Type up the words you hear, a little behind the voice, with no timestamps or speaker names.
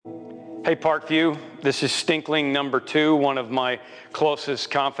Hey, Parkview, this is Stinkling number 2, one of my closest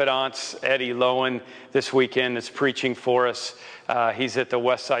confidants, Eddie Lowen, this weekend is preaching for us. He's at the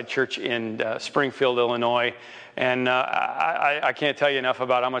Westside Church in Springfield, Illinois. And I can't tell you enough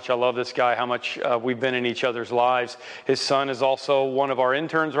about how much I love this guy, how much we've been in each other's lives. His son is also one of our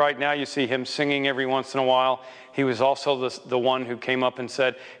interns right now. You see him singing every once in a while. He was also the one who came up and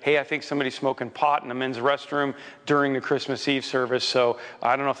said, hey, I think somebody's smoking pot in the men's restroom during the Christmas Eve service. So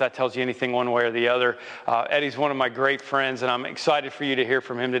I don't know if that tells you anything one way or the other. Eddie's one of my great friends, and I'm excited for you to hear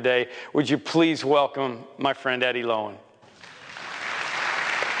from him today. Would you please welcome my friend Eddie Lowen?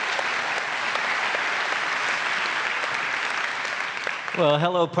 Well,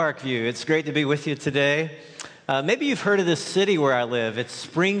 hello, Parkview. It's great to be with you today. Maybe you've heard of this city where I live. It's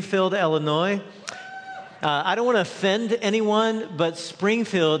Springfield, Illinois. I don't want to offend anyone, but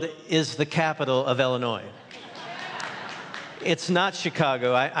Springfield is the capital of Illinois. It's not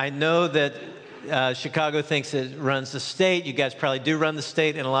Chicago. I know that Chicago thinks it runs the state. You guys probably do run the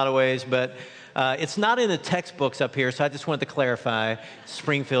state in a lot of ways, but it's not in the textbooks up here, so I just wanted to clarify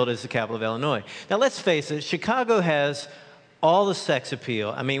Springfield is the capital of Illinois. Now, let's face it, Chicago has all the sex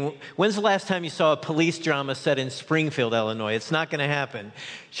appeal. I mean, when's the last time you saw a police drama set in Springfield, Illinois? It's not going to happen.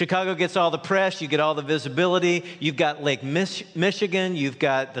 Chicago gets all the press. You get all the visibility. You've got Lake Michigan. You've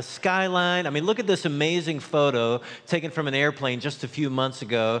got the skyline. I mean, look at this amazing photo taken from an airplane just a few months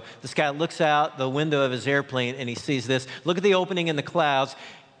ago. This guy looks out the window of his airplane and he sees this. Look at the opening in the clouds.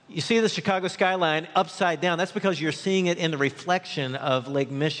 You see the Chicago skyline upside down. That's because you're seeing it in the reflection of Lake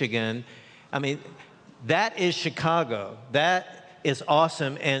Michigan. I mean, that is Chicago. That is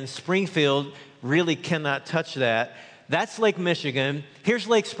awesome, and Springfield really cannot touch that. That's Lake Michigan. Here's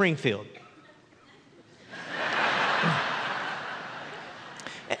Lake Springfield.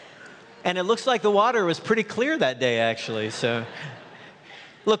 And it looks like the water was pretty clear that day, actually. So,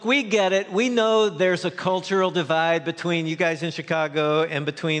 look, we get it. We know there's a cultural divide between you guys in Chicago and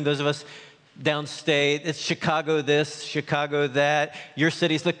between those of us downstate. It's Chicago this, Chicago that. Your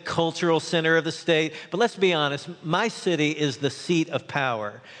city's the cultural center of the state. But let's be honest, my city is the seat of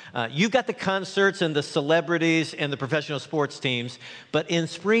power. You've got the concerts and the celebrities and the professional sports teams, but in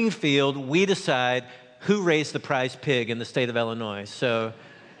Springfield, we decide who raised the prize pig in the state of Illinois. So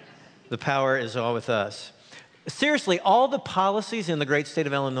the power is all with us. Seriously, all the policies in the great state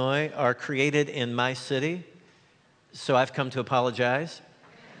of Illinois are created in my city, so I've come to apologize.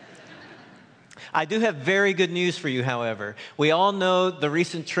 I do have very good news for you, however. We all know the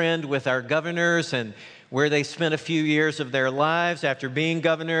recent trend with our governors and where they spent a few years of their lives after being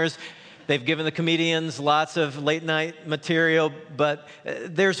governors. They've given the comedians lots of late-night material, but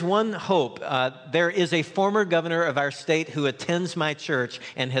there's one hope. There is a former governor of our state who attends my church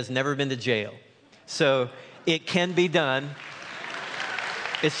and has never been to jail. So it can be done.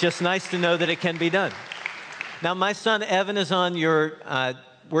 It's just nice to know that it can be done. Now, my son Evan is on your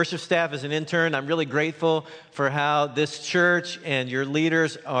worship staff as an intern. I'm really grateful for how this church and your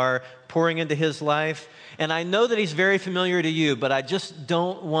leaders are pouring into his life. And I know that he's very familiar to you, but I just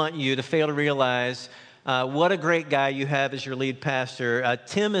don't want you to fail to realize what a great guy you have as your lead pastor.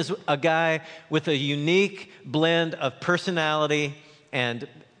 Tim is a guy with a unique blend of personality and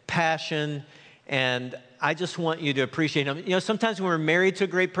passion, and I just want you to appreciate him. You know, sometimes when we're married to a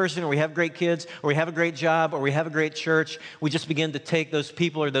great person, or we have great kids, or we have a great job, or we have a great church, we just begin to take those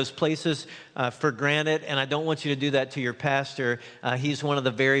people or those places for granted, and I don't want you to do that to your pastor. He's one of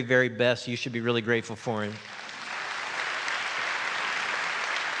the very, very best. You should be really grateful for him.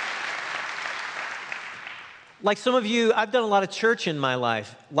 Like some of you, I've done a lot of church in my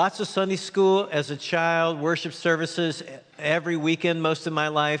life. Lots of Sunday school as a child, worship services every weekend most of my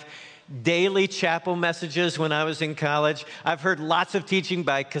life. Daily chapel messages when I was in college. I've heard lots of teaching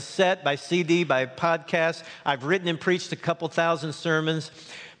by cassette, by CD, by podcast. I've written and preached a couple thousand sermons.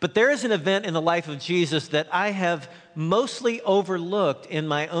 But there is an event in the life of Jesus that I have mostly overlooked in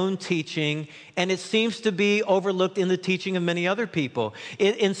my own teaching, and it seems to be overlooked in the teaching of many other people.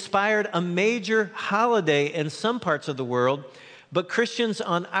 It inspired a major holiday in some parts of the world, but Christians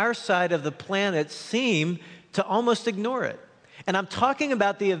on our side of the planet seem to almost ignore it. And I'm talking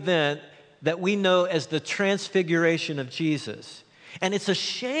about the event that we know as the Transfiguration of Jesus. And it's a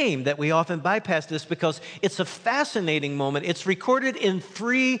shame that we often bypass this because it's a fascinating moment. It's recorded in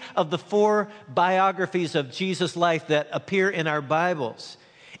 3 of the 4 biographies of Jesus' life that appear in our Bibles.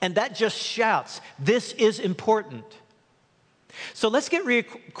 And that just shouts, this is important. So let's get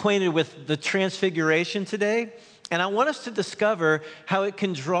reacquainted with the Transfiguration today. And I want us to discover how it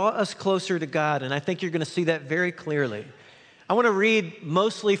can draw us closer to God. And I think you're going to see that very clearly. I want to read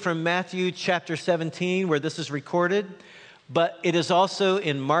mostly from Matthew chapter 17, where this is recorded. but it is also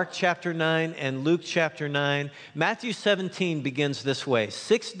in Mark chapter 9 and Luke chapter 9. Matthew 17 begins this way.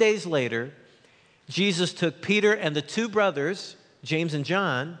 6 days later, Jesus took Peter and the two brothers, James and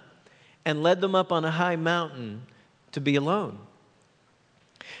John, and led them up on a high mountain to be alone.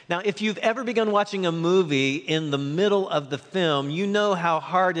 Now, if you've ever begun watching a movie in the middle of the film, you know how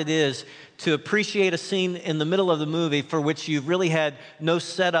hard it is to appreciate a scene in the middle of the movie for which you've really had no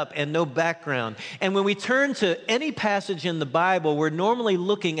setup and no background. And when we turn to any passage in the Bible, we're normally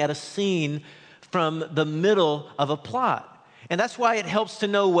looking at a scene from the middle of a plot. And that's why it helps to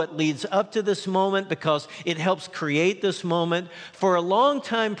know what leads up to this moment, because it helps create this moment. For a long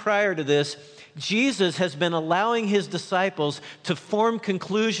time prior to this, Jesus has been allowing his disciples to form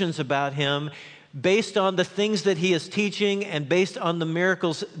conclusions about him based on the things that he is teaching and based on the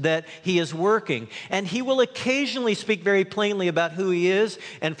miracles that he is working. And he will occasionally speak very plainly about who he is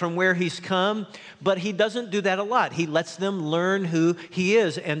and from where he's come, but he doesn't do that a lot. He lets them learn who he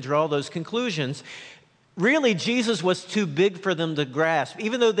is and draw those conclusions. Really, Jesus was too big for them to grasp.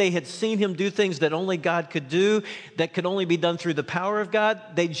 Even though they had seen him do things that only God could do, that could only be done through the power of God,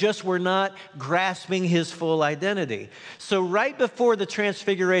 they just were not grasping his full identity. So right before the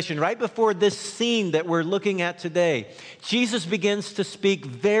transfiguration, right before this scene that we're looking at today, Jesus begins to speak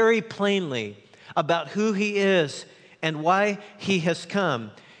very plainly about who he is and why he has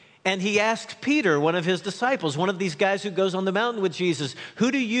come. And he asks Peter, one of his disciples, one of these guys who goes on the mountain with Jesus,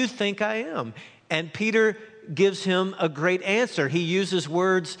 "Who do you think I am?" And Peter gives him a great answer. He uses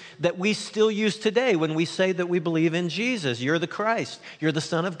words that we still use today when we say that we believe in Jesus. You're the Christ. You're the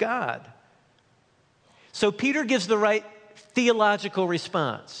Son of God. So Peter gives the right theological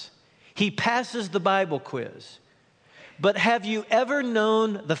response. He passes the Bible quiz. But have you ever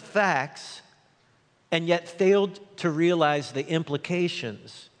known the facts and yet failed to realize the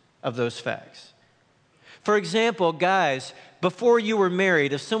implications of those facts? For example, guys, before you were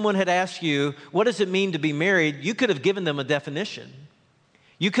married, if someone had asked you, what does it mean to be married? You could have given them a definition.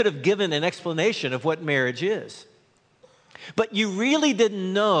 You could have given an explanation of what marriage is. But you really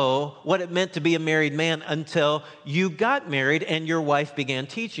didn't know what it meant to be a married man until you got married and your wife began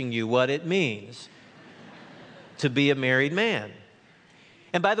teaching you what it means to be a married man.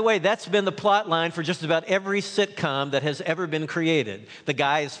 And by the way, that's been the plot line for just about every sitcom that has ever been created. The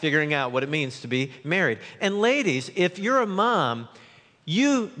guy is figuring out what it means to be married. And ladies, if you're a mom,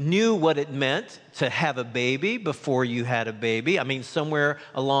 you knew what it meant to have a baby before you had a baby. I mean, somewhere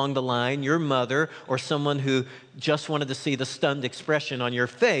along the line, your mother or someone who just wanted to see the stunned expression on your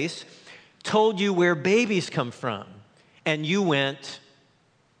face told you where babies come from. And you went...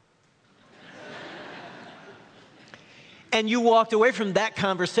 And you walked away from that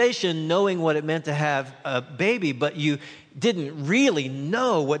conversation knowing what it meant to have a baby, but you didn't really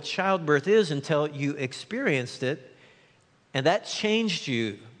know what childbirth is until you experienced it. And that changed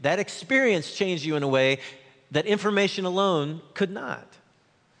you. That experience changed you in a way that information alone could not.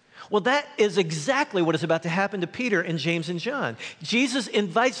 Well, that is exactly what is about to happen to Peter and James and John. Jesus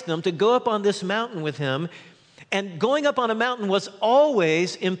invites them to go up on this mountain with him, and going up on a mountain was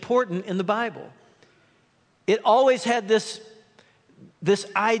always important in the Bible. It always had this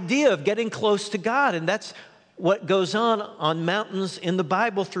idea of getting close to God, and that's what goes on mountains in the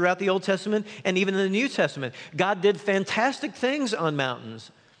Bible throughout the Old Testament and even in the New Testament. God did fantastic things on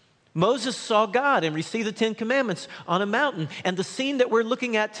mountains. Moses saw God and received the Ten Commandments on a mountain, and the scene that we're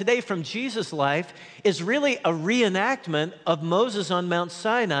looking at today from Jesus' life is really a reenactment of Moses on Mount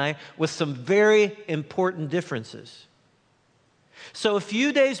Sinai with some very important differences. So a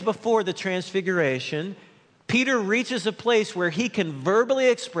few days before the Transfiguration, Peter reaches a place where he can verbally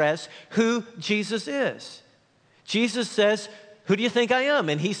express who Jesus is. Jesus says, "Who do you think I am?"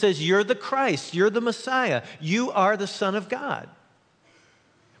 And he says, "You're the Christ. You're the Messiah. You are the Son of God."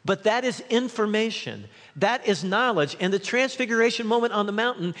 But that is information. That is knowledge. And the transfiguration moment on the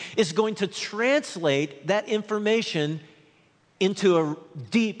mountain is going to translate that information into a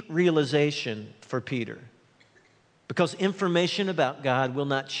deep realization for Peter. Because information about God will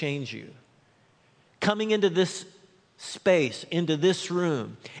not change you. Coming into this space, into this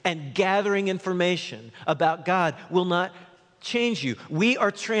room, and gathering information about God will not change you. We are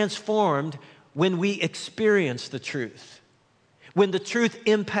transformed when we experience the truth, when the truth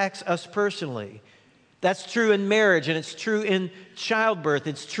impacts us personally. That's true in marriage, and it's true in childbirth,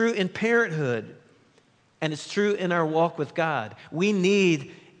 it's true in parenthood, and it's true in our walk with God. We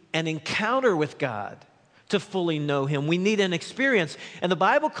need an encounter with God to fully know him. We need an experience. And the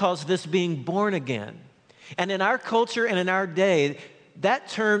Bible calls this being born again. And in our culture and in our day, that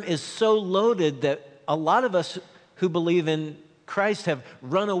term is so loaded that a lot of us who believe in Christ have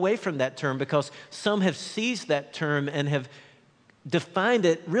run away from that term because some have seized that term and have defined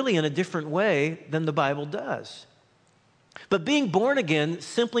it really in a different way than the Bible does. But being born again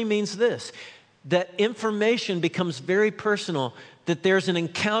simply means this, that information becomes very personal, that there's an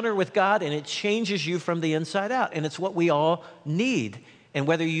encounter with God and it changes you from the inside out. And it's what we all need. And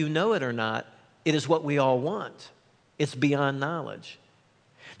whether you know it or not, it is what we all want. It's beyond knowledge.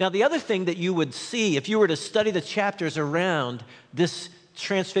 Now, the other thing that you would see if you were to study the chapters around this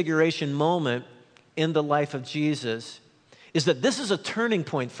transfiguration moment in the life of Jesus is that this is a turning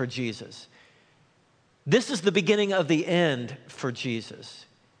point for Jesus. This is the beginning of the end for Jesus.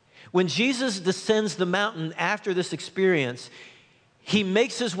 When Jesus descends the mountain after this experience, he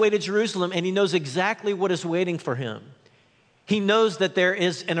makes his way to Jerusalem and he knows exactly what is waiting for him. He knows that there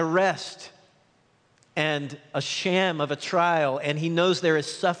is an arrest and a sham of a trial, and he knows there is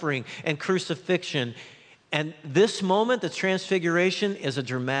suffering and crucifixion. And this moment, the transfiguration, is a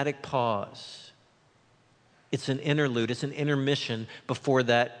dramatic pause. It's an interlude, it's an intermission before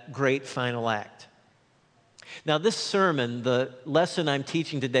that great final act. Now, this sermon, the lesson I'm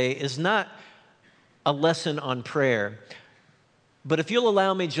teaching today, is not a lesson on prayer. But if you'll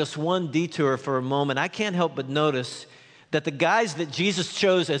allow me just one detour for a moment, I can't help but notice that the guys that Jesus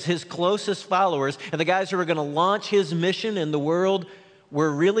chose as his closest followers and the guys who were going to launch his mission in the world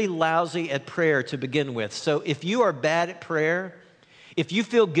were really lousy at prayer to begin with. So if you are bad at prayer, if you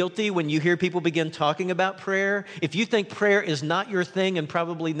feel guilty when you hear people begin talking about prayer, if you think prayer is not your thing and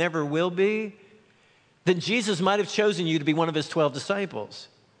probably never will be, then Jesus might have chosen you to be one of his 12 disciples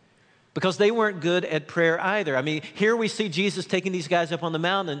because they weren't good at prayer either. I mean, here we see Jesus taking these guys up on the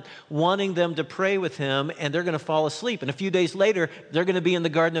mountain, wanting them to pray with him, and they're going to fall asleep. And a few days later, they're going to be in the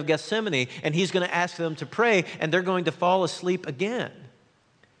Garden of Gethsemane, and he's going to ask them to pray, and they're going to fall asleep again.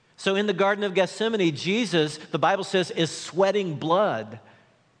 So in the Garden of Gethsemane, Jesus, the Bible says, is sweating blood,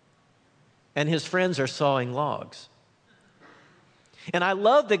 and his friends are sawing logs. And I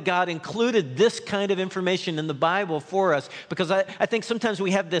love that God included this kind of information in the Bible for us because I think sometimes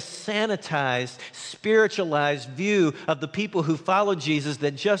we have this sanitized, spiritualized view of the people who follow Jesus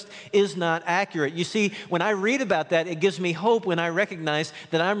that just is not accurate. You see, when I read about that, it gives me hope when I recognize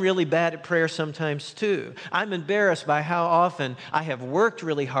that I'm really bad at prayer sometimes too. I'm embarrassed by how often I have worked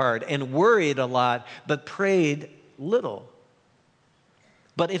really hard and worried a lot, but prayed little.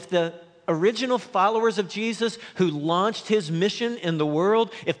 But if the original followers of Jesus who launched his mission in the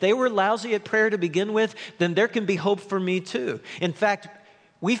world, if they were lousy at prayer to begin with, then there can be hope for me too. In fact,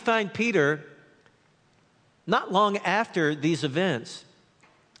 we find Peter not long after these events.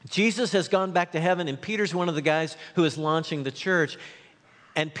 Jesus has gone back to heaven, and Peter's one of the guys who is launching the church.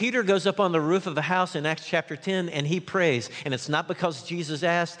 And Peter goes up on the roof of a house in Acts chapter 10, and he prays. And it's not because Jesus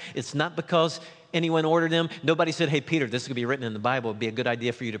asked. It's not because anyone ordered him. Nobody said, hey, Peter, this is going to be written in the Bible. It'd be a good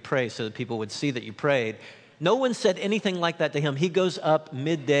idea for you to pray so that people would see that you prayed. No one said anything like that to him. He goes up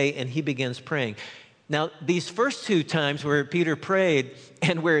midday and he begins praying. Now, these first two times where Peter prayed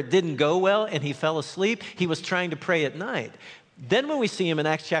and where it didn't go well and he fell asleep, he was trying to pray at night. Then when we see him in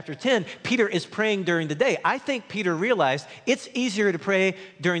Acts chapter 10, Peter is praying during the day. I think Peter realized it's easier to pray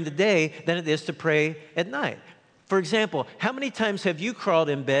during the day than it is to pray at night. For example, how many times have you crawled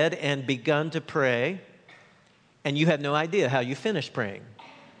in bed and begun to pray and you had no idea how you finished praying?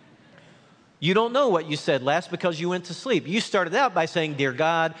 You don't know what you said last because you went to sleep. You started out by saying, Dear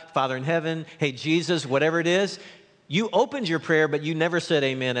God, Father in heaven, hey, Jesus, whatever it is. You opened your prayer, but you never said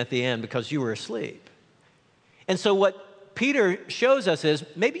amen at the end because you were asleep. And so what Peter shows us is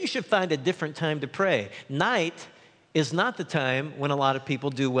maybe you should find a different time to pray. Night is not the time when a lot of people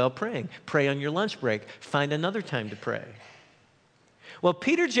do well praying. Pray on your lunch break. Find another time to pray. Well,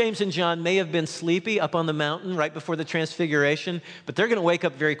 Peter, James, and John may have been sleepy up on the mountain right before the transfiguration, but they're going to wake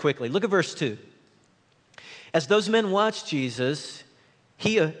up very quickly. Look at verse 2. As those men watched Jesus,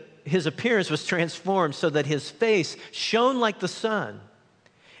 his appearance was transformed so that his face shone like the sun,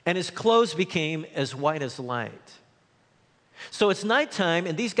 and his clothes became as white as light. So it's nighttime,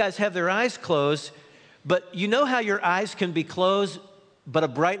 and these guys have their eyes closed, but you know how your eyes can be closed, but a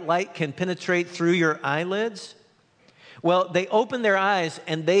bright light can penetrate through your eyelids? Well, they open their eyes,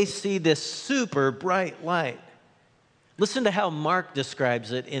 and they see this super bright light. Listen to how Mark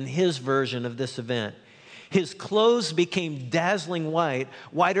describes it in his version of this event. His clothes became dazzling white,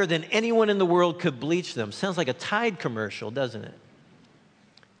 whiter than anyone in the world could bleach them. Sounds like a Tide commercial, doesn't it?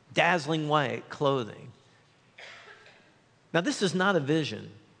 Dazzling white clothing. Now, this is not a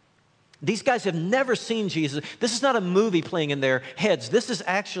vision. These guys have never seen Jesus. This is not a movie playing in their heads. This is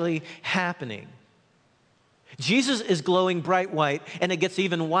actually happening. Jesus is glowing bright white, and it gets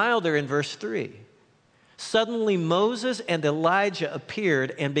even wilder in verse 3. Suddenly Moses and Elijah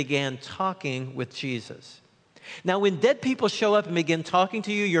appeared and began talking with Jesus. Now, when dead people show up and begin talking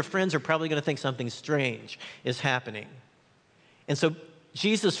to you, your friends are probably going to think something strange is happening. And so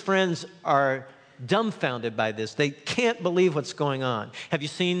Jesus' friends are dumbfounded by this. They can't believe what's going on. Have you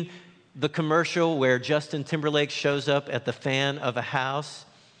seen the commercial where Justin Timberlake shows up at the fan of a house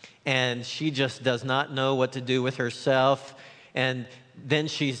and she just does not know what to do with herself? And then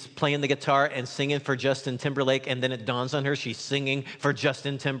she's playing the guitar and singing for Justin Timberlake, and then it dawns on her she's singing for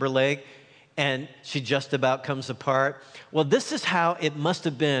Justin Timberlake, and she just about comes apart. Well, this is how it must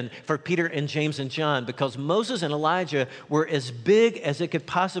have been for Peter and James and John, because Moses and Elijah were as big as it could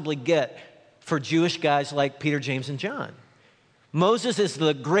possibly get for Jewish guys like Peter, James, and John. Moses is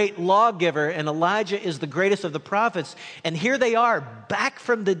the great lawgiver, and Elijah is the greatest of the prophets. And here they are, back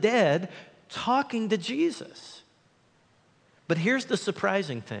from the dead, talking to Jesus. But here's the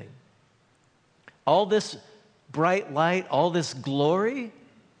surprising thing. All this bright light, all this glory,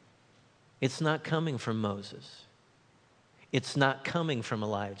 it's not coming from Moses. It's not coming from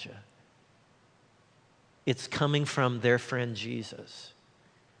Elijah. It's coming from their friend Jesus.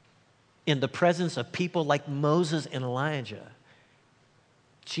 In the presence of people like Moses and Elijah,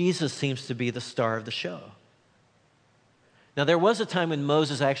 Jesus seems to be the star of the show. Now, there was a time when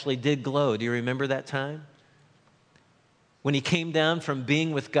Moses actually did glow. Do you remember that time? When he came down from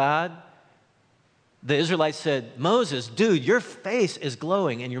being with God, the Israelites said, Moses, dude, your face is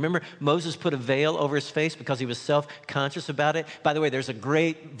glowing. And you remember Moses put a veil over his face because he was self-conscious about it? By the way, there's a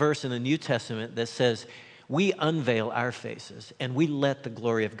great verse in the New Testament that says, we unveil our faces and we let the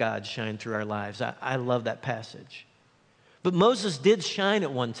glory of God shine through our lives. I love that passage. But Moses did shine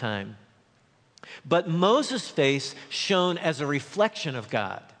at one time. But Moses' face shone as a reflection of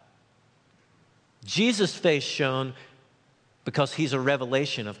God. Jesus' face shone because he's a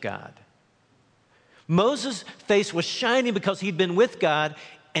revelation of God. Moses' face was shining because he'd been with God,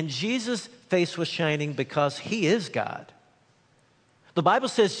 and Jesus' face was shining because he is God. The Bible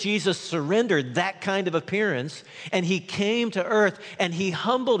says Jesus surrendered that kind of appearance, and he came to earth, and he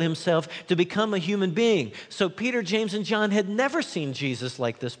humbled himself to become a human being. So Peter, James, and John had never seen Jesus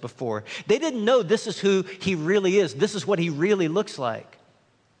like this before. They didn't know this is who he really is. This is what he really looks like.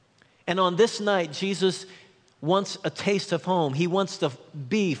 And on this night, Jesus wants a taste of home. He wants to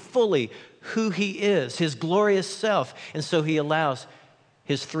be fully who he is, his glorious self. And so he allows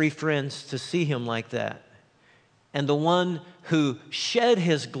his three friends to see him like that. And the one who shed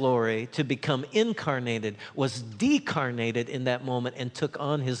his glory to become incarnated was decarnated in that moment and took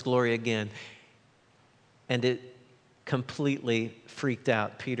on his glory again. And it completely freaked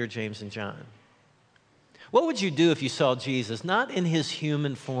out Peter, James, and John. What would you do if you saw Jesus, not in his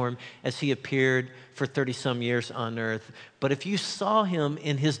human form as he appeared for 30-some years on earth, but if you saw him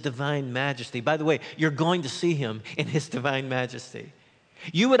in his divine majesty? By the way, you're going to see him in his divine majesty.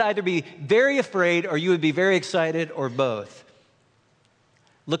 You would either be very afraid or you would be very excited, or both.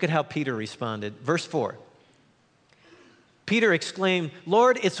 Look at how Peter responded. Verse 4. Peter exclaimed,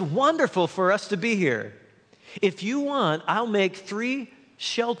 Lord, it's wonderful for us to be here. If you want, I'll make 3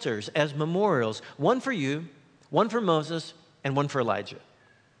 shelters as memorials, one for you, one for Moses, and one for Elijah.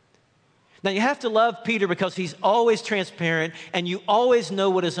 Now, you have to love Peter because he's always transparent and you always know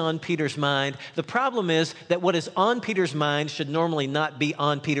what is on Peter's mind. The problem is that what is on Peter's mind should normally not be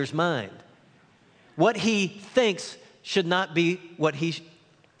on Peter's mind. What he thinks should not be what he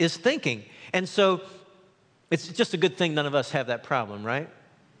is thinking. And so it's just a good thing none of us have that problem, right?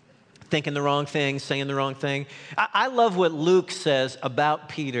 Thinking the wrong thing, saying the wrong thing. I love what Luke says about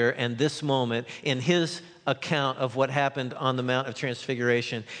Peter and this moment in his account of what happened on the Mount of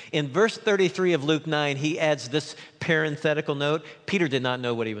Transfiguration. In verse 33 of Luke 9, he adds this parenthetical note: Peter did not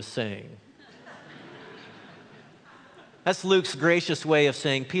know what he was saying. That's Luke's gracious way of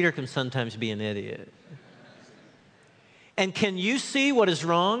saying Peter can sometimes be an idiot. And can you see what is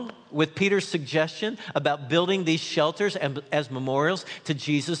wrong with Peter's suggestion about building these shelters as memorials to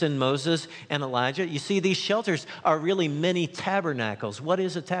Jesus and Moses and Elijah? You see, these shelters are really mini tabernacles. What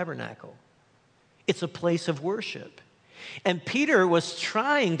is a tabernacle? It's a place of worship. And Peter was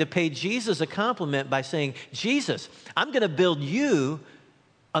trying to pay Jesus a compliment by saying, Jesus, I'm going to build you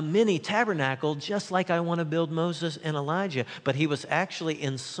a mini tabernacle just like I want to build Moses and Elijah. But he was actually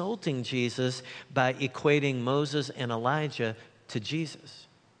insulting Jesus by equating Moses and Elijah to Jesus.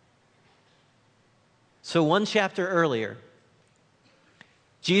 So one chapter earlier,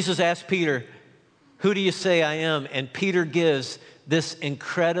 Jesus asked Peter, who do you say I am? And Peter gives this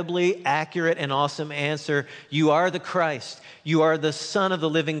incredibly accurate and awesome answer. You are the Christ. You are the Son of the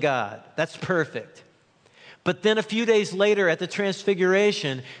living God. That's perfect. But then a few days later at the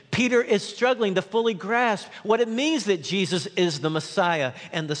Transfiguration, Peter is struggling to fully grasp what it means that Jesus is the Messiah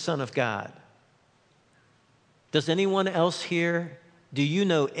and the Son of God. Does anyone else here, do you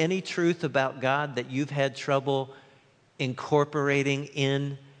know any truth about God that you've had trouble incorporating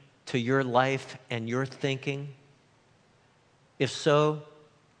into your life and your thinking? If so,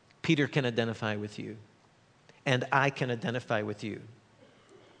 Peter can identify with you, and I can identify with you.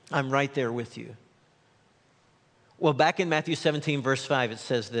 I'm right there with you. Well, back in Matthew 17, verse 5, it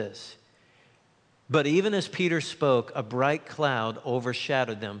says this, "But even as Peter spoke, a bright cloud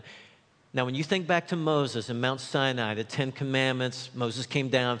overshadowed them." Now, when you think back to Moses and Mount Sinai, the 10 Commandments, Moses came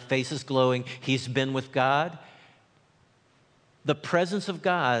down, faces glowing, he's been with God. The presence of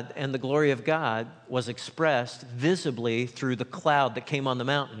God and the glory of God was expressed visibly through the cloud that came on the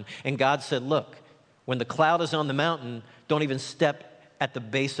mountain. And God said, look, when the cloud is on the mountain, don't even step at the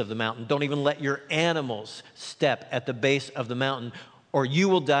base of the mountain. Don't even let your animals step at the base of the mountain, or you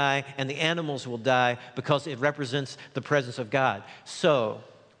will die and the animals will die, because it represents the presence of God. So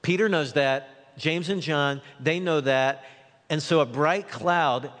Peter knows that. James and John, they know that. And so a bright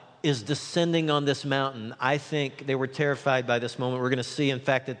cloud is descending on this mountain. I think they were terrified by this moment. We're going to see, in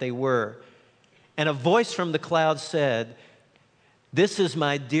fact, that they were. And a voice from the cloud said, "This is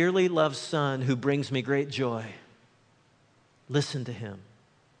my dearly loved Son who brings me great joy. Listen to him."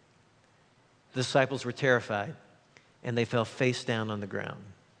 The disciples were terrified, and they fell face down on the ground.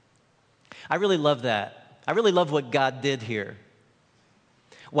 I really love that. I really love what God did here.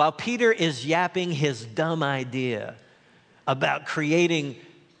 While Peter is yapping his dumb idea about creating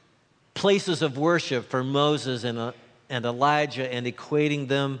places of worship for Moses and Elijah and equating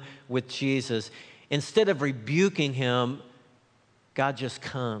them with Jesus, instead of rebuking him, God just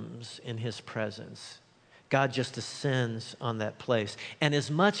comes in his presence. God just descends on that place. And as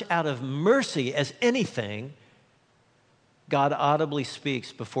much out of mercy as anything, God audibly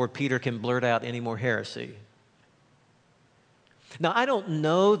speaks before Peter can blurt out any more heresy. Now, I don't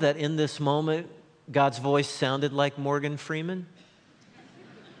know that in this moment God's voice sounded like Morgan Freeman,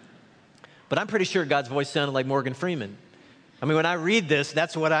 but I'm pretty sure God's voice sounded like Morgan Freeman. I mean, when I read this,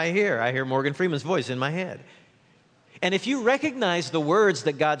 that's what I hear. I hear Morgan Freeman's voice in my head. And if you recognize the words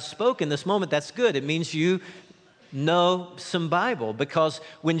that God spoke in this moment, that's good. It means you know some Bible, because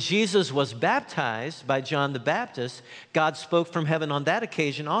when Jesus was baptized by John the Baptist, God spoke from heaven on that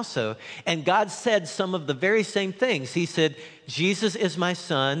occasion also. And God said some of the very same things. He said, "Jesus is my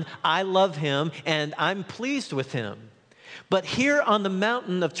Son, I love him, and I'm pleased with him." But here on the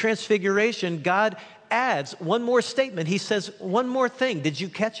mountain of Transfiguration, God adds one more statement. He says one more thing. Did you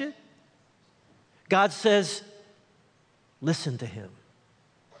catch it? God says, "Listen to him."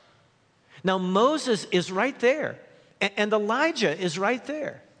 Now, Moses is right there, and Elijah is right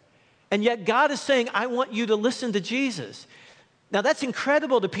there. And yet God is saying, I want you to listen to Jesus. Now, that's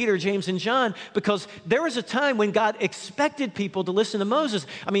incredible to Peter, James, and John, because there was a time when God expected people to listen to Moses.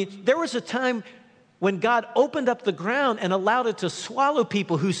 I mean, there was a time when God opened up the ground and allowed it to swallow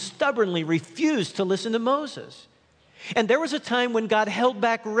people who stubbornly refused to listen to Moses. And there was a time when God held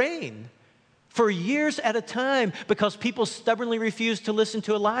back rain for years at a time because people stubbornly refused to listen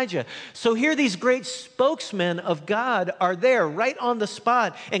to Elijah. So here these great spokesmen of God are there right on the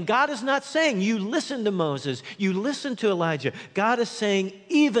spot. And God is not saying, you listen to Moses, you listen to Elijah. God is saying,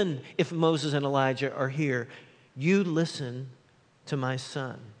 even if Moses and Elijah are here, you listen to my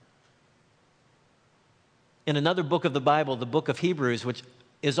Son. In another book of the Bible, the book of Hebrews, which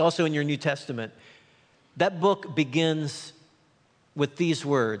is also in your New Testament, that book begins with these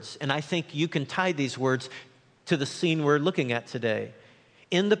words, and I think you can tie these words to the scene we're looking at today.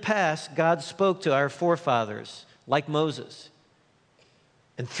 In the past, God spoke to our forefathers, like Moses,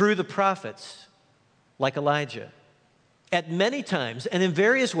 and through the prophets, like Elijah, at many times and in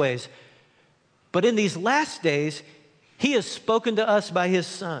various ways. But in these last days, he has spoken to us by his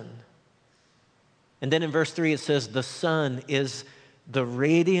Son. And then in verse 3, it says, the Son is the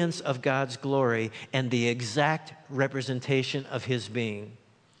radiance of God's glory and the exact representation of his being.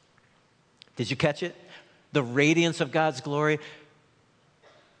 Did you catch it? The radiance of God's glory.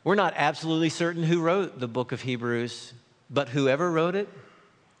 We're not absolutely certain who wrote the book of Hebrews, but whoever wrote it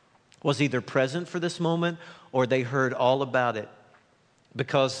was either present for this moment or they heard all about it,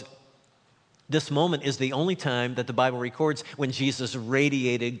 because this moment is the only time that the Bible records when Jesus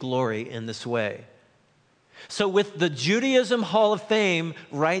radiated glory in this way. So with the Judaism Hall of Fame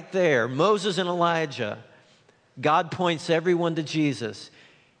right there, Moses and Elijah, God points everyone to Jesus.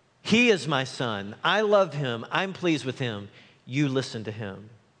 He is my Son. I love him. I'm pleased with him. You listen to him.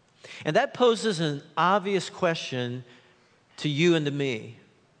 And that poses an obvious question to you and to me.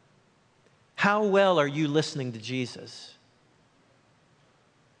 How well are you listening to Jesus?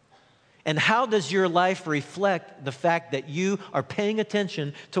 And how does your life reflect the fact that you are paying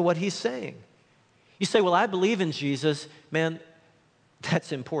attention to what he's saying? You say, well, I believe in Jesus. Man,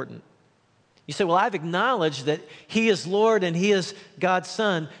 that's important. You say, well, I've acknowledged that he is Lord and he is God's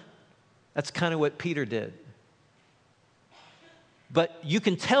Son. That's kind of what Peter did. But you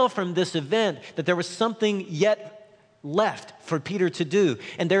can tell from this event that there was something yet left for Peter to do.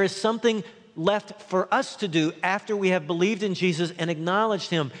 And there is something left for us to do after we have believed in Jesus and acknowledged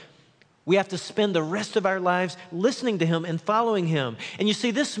him. We have to spend the rest of our lives listening to him and following him. And you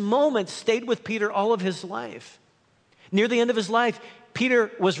see, this moment stayed with Peter all of his life. Near the end of his life, Peter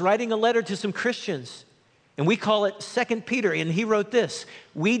was writing a letter to some Christians, and we call it 2 Peter, and he wrote this: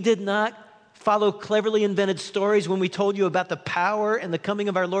 "We did not follow cleverly invented stories when we told you about the power and the coming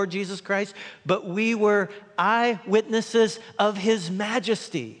of our Lord Jesus Christ, but we were eyewitnesses of his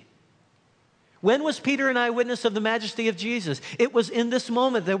majesty." When was Peter an eyewitness of the majesty of Jesus? It was in this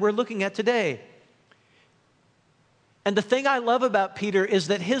moment that we're looking at today. And the thing I love about Peter is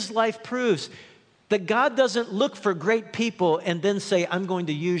that his life proves that God doesn't look for great people and then say, I'm going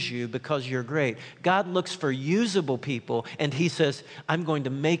to use you because you're great. God looks for usable people, and he says, I'm going to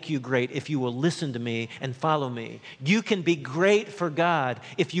make you great if you will listen to me and follow me. You can be great for God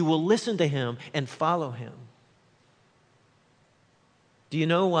if you will listen to him and follow him. Do you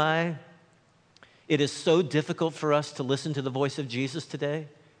know why it is so difficult for us to listen to the voice of Jesus today?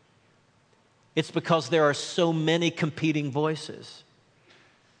 It's because there are so many competing voices.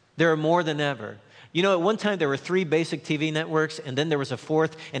 There are more than ever. You know, at one time there were 3 basic TV networks, and then there was a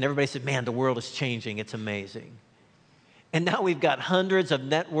 4th, and everybody said, man, the world is changing. It's amazing. And now we've got hundreds of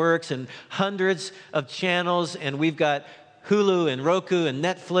networks and hundreds of channels, and we've got Hulu and Roku and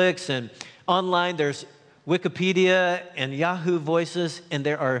Netflix, and online there's Wikipedia and Yahoo Voices, and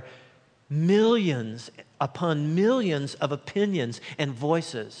there are millions upon millions of opinions and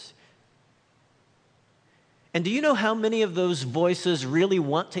voices. And do you know how many of those voices really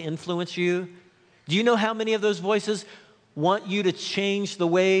want to influence you? Do you know how many of those voices want you to change the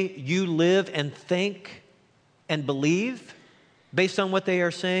way you live and think and believe based on what they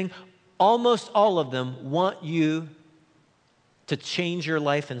are saying? Almost all of them want you to change your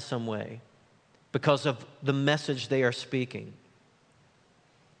life in some way because of the message they are speaking.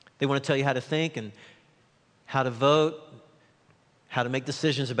 They want to tell you how to think and how to vote, how to make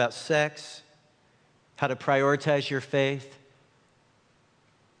decisions about sex, how to prioritize your faith.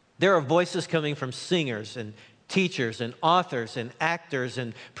 There are voices coming from singers and teachers and authors and actors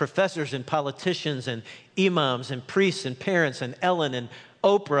and professors and politicians and imams and priests and parents and Ellen and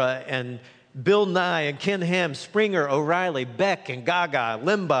Oprah and Bill Nye and Ken Ham, Springer, O'Reilly, Beck and Gaga,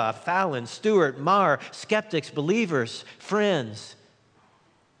 Limbaugh, Fallon, Stewart, Maher, skeptics, believers, friends,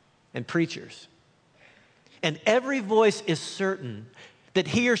 and preachers. And every voice is certain that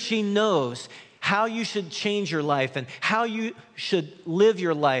he or she knows how you should change your life and how you should live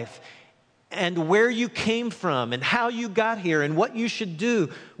your life and where you came from and how you got here and what you should do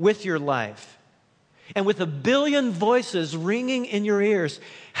with your life. And with 1 billion voices ringing in your ears,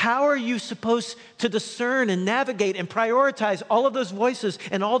 how are you supposed to discern and navigate and prioritize all of those voices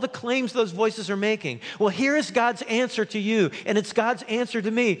and all the claims those voices are making? Well, here is God's answer to you, and it's God's answer to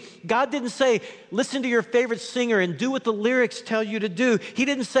me. God didn't say, listen to your favorite singer and do what the lyrics tell you to do. He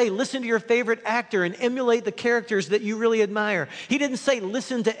didn't say, listen to your favorite actor and emulate the characters that you really admire. He didn't say,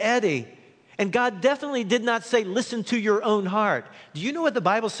 listen to Eddie. And God definitely did not say, listen to your own heart. Do you know what the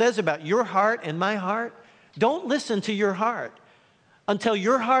Bible says about your heart and my heart? Don't listen to your heart until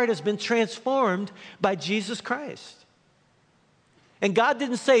your heart has been transformed by Jesus Christ. And God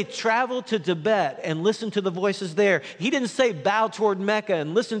didn't say, travel to Tibet and listen to the voices there. He didn't say, bow toward Mecca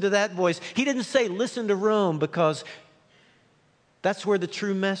and listen to that voice. He didn't say, listen to Rome, because that's where the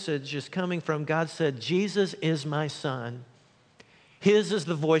true message is coming from. God said, Jesus is my son. His is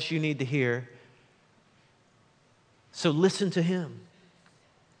the voice you need to hear. So listen to him.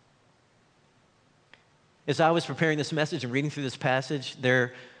 As I was preparing this message and reading through this passage,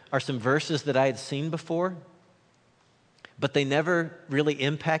 there are some verses that I had seen before, but they never really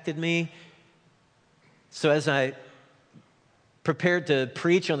impacted me. So as I prepared to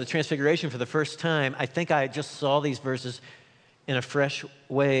preach on the Transfiguration for the first time, I think I just saw these verses in a fresh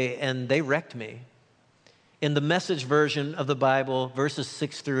way, and they wrecked me. In the Message version of the Bible, verses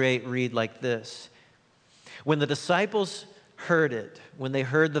 6 through 8 read like this. When the disciples heard it, when they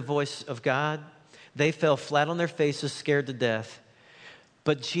heard the voice of God, they fell flat on their faces, scared to death.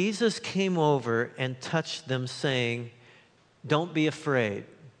 But Jesus came over and touched them, saying, don't be afraid.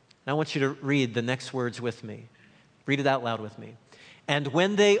 And I want you to read the next words with me. Read it out loud with me. And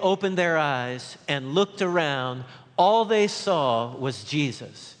when they opened their eyes and looked around, all they saw was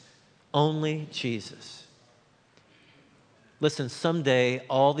Jesus. Only Jesus. Listen, someday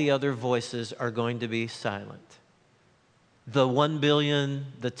all the other voices are going to be silent. The 1 billion,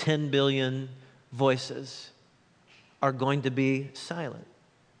 the 10 billion voices are going to be silent.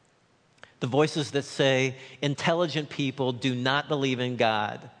 The voices that say intelligent people do not believe in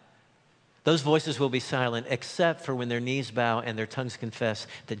God, those voices will be silent except for when their knees bow and their tongues confess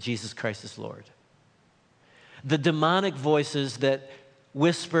that Jesus Christ is Lord. The demonic voices that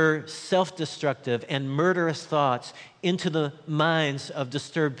whisper self-destructive and murderous thoughts into the minds of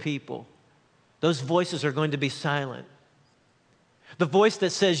disturbed people, those voices are going to be silent. The voice that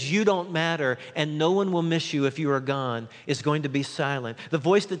says you don't matter and no one will miss you if you are gone is going to be silent. The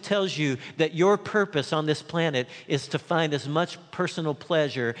voice that tells you that your purpose on this planet is to find as much personal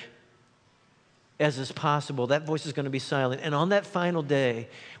pleasure as is possible, that voice is going to be silent. And on that final day,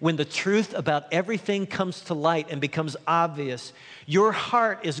 when the truth about everything comes to light and becomes obvious, your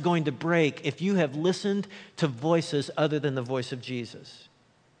heart is going to break if you have listened to voices other than the voice of Jesus.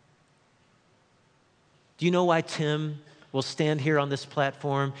 Do you know why Tim will stand here on this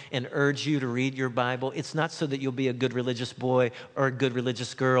platform and urge you to read your Bible? It's not so that you'll be a good religious boy or a good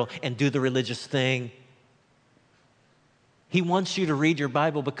religious girl and do the religious thing. He wants you to read your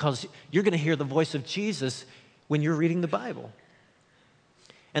Bible because you're going to hear the voice of Jesus when you're reading the Bible.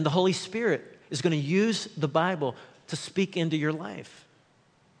 And the Holy Spirit is going to use the Bible to speak into your life.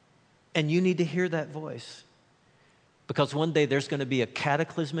 And you need to hear that voice. Because one day there's going to be a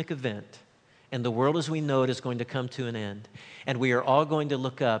cataclysmic event, and the world as we know it is going to come to an end. And we are all going to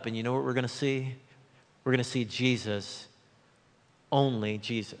look up, and you know what we're going to see? We're going to see Jesus, only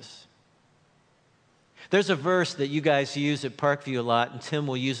Jesus. There's a verse that you guys use at Parkview a lot, and Tim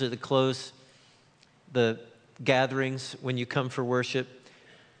will use it to close the gatherings when you come for worship.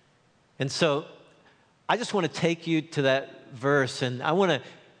 And so I just want to take you to that verse, and I want to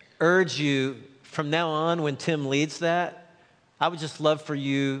urge you from now on when Tim leads that, I would just love for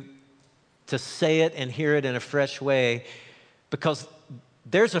you to say it and hear it in a fresh way, because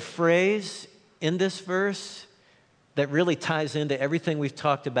there's a phrase in this verse that really ties into everything we've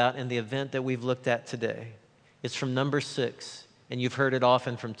talked about in the event that we've looked at today. It's from number 6, and you've heard it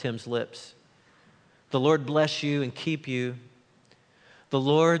often from Tim's lips. The Lord bless you and keep you. The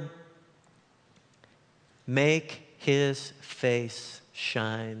Lord make his face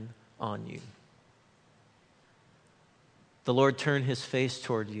shine on you. The Lord turn his face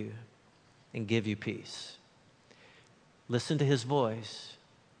toward you and give you peace. Listen to his voice.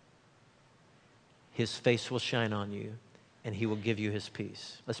 His face will shine on you, and he will give you his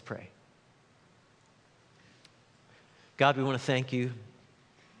peace. Let's pray. God, we want to thank you.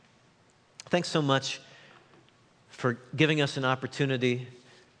 Thanks so much for giving us an opportunity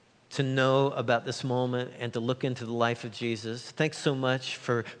to know about this moment and to look into the life of Jesus. Thanks so much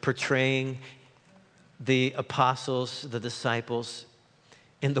for portraying the apostles, the disciples,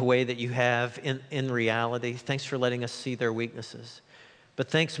 in the way that you have in reality. Thanks for letting us see their weaknesses. But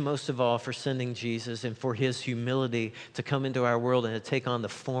thanks most of all for sending Jesus and for his humility to come into our world and to take on the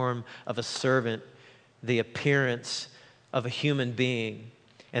form of a servant, the appearance of a human being.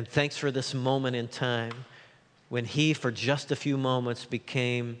 And thanks for this moment in time when he, for just a few moments,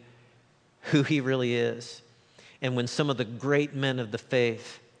 became who he really is. And when some of the great men of the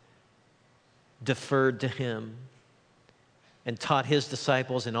faith deferred to him and taught his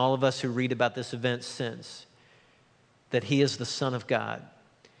disciples and all of us who read about this event since that he is the Son of God.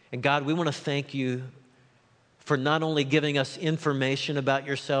 And God, we want to thank you for not only giving us information about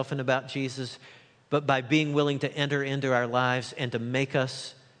yourself and about Jesus, but by being willing to enter into our lives and to make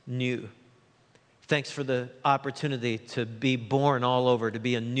us new. Thanks for the opportunity to be born all over, to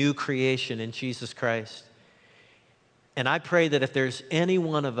be a new creation in Jesus Christ. And I pray that if there's any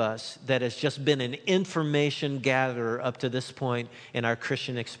one of us that has just been an information gatherer up to this point in our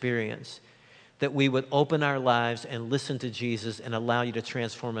Christian experience, that we would open our lives and listen to Jesus and allow you to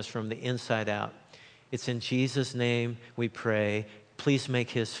transform us from the inside out. It's in Jesus' name we pray. Please make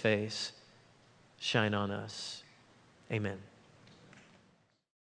his face shine on us. Amen.